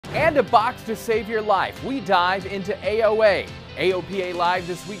And a box to save your life. We dive into AOA. AOPA Live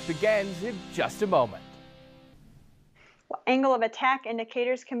this week begins in just a moment. Well, angle of attack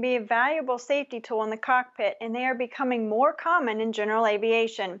indicators can be a valuable safety tool in the cockpit, and they are becoming more common in general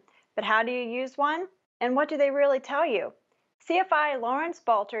aviation. But how do you use one? And what do they really tell you? CFI Laurence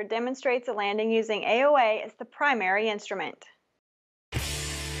Balter demonstrates a landing using AOA as the primary instrument.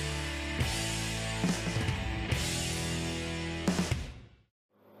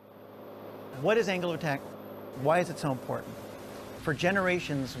 What is angle of attack? Why is it so important? For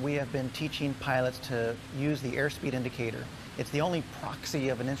generations, we have been teaching pilots to use the airspeed indicator. It's the only proxy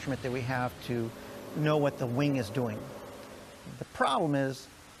of an instrument that we have to know what the wing is doing. The problem is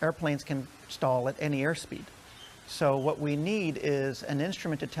airplanes can stall at any airspeed. So what we need is an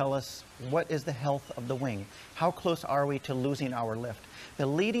instrument to tell us what is the health of the wing. How close are we to losing our lift? The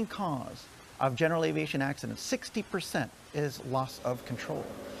leading cause of general aviation accidents, 60%, is loss of control.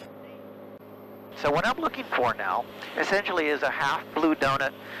 So what I'm looking for now, essentially, is a half blue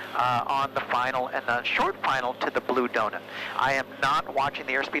donut on the final and a short final to the blue donut. I am not watching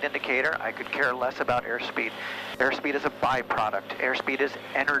the airspeed indicator. I could care less about airspeed. Airspeed is a byproduct. Airspeed is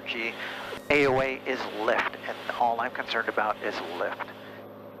energy. AOA is lift, and all I'm concerned about is lift.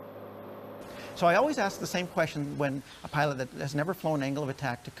 So I always ask the same question when a pilot that has never flown angle of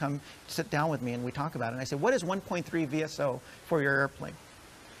attack to come sit down with me and we talk about it. And I say, what is 1.3 VSO for your airplane?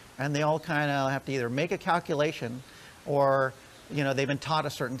 And they all kind of have to either make a calculation or, they've been taught a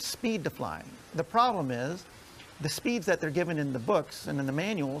certain speed to fly. The problem is the speeds that they're given in the books and in the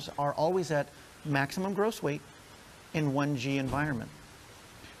manuals are always at maximum gross weight in 1G environment.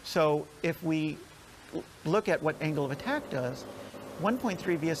 So if we look at what angle of attack does, 1.3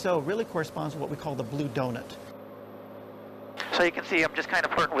 VSO really corresponds to what we call the blue donut. So you can see I'm just kind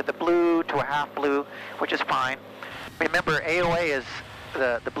of flirting with the blue to a half blue, which is fine. Remember, AOA is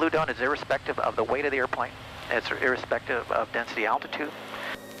the blue donut is irrespective of the weight of the airplane. It's irrespective of density altitude.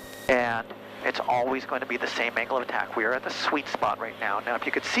 And it's always going to be the same angle of attack. We are at the sweet spot right now. Now, if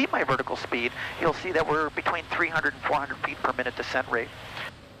you could see my vertical speed, you'll see that we're between 300 and 400 feet per minute descent rate.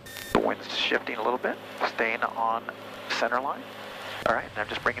 The wind's shifting a little bit, staying on center line. All right, and I'm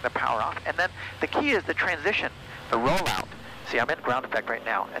just bringing the power off. And then the key is the transition, the rollout. See, I'm in ground effect right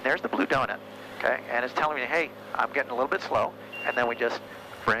now, and there's the blue donut, okay? And it's telling me, hey, I'm getting a little bit slow. And then we just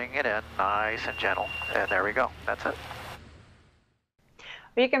bring it in nice and gentle. And there we go. That's it.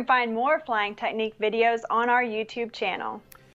 You can find more flying technique videos on our YouTube channel.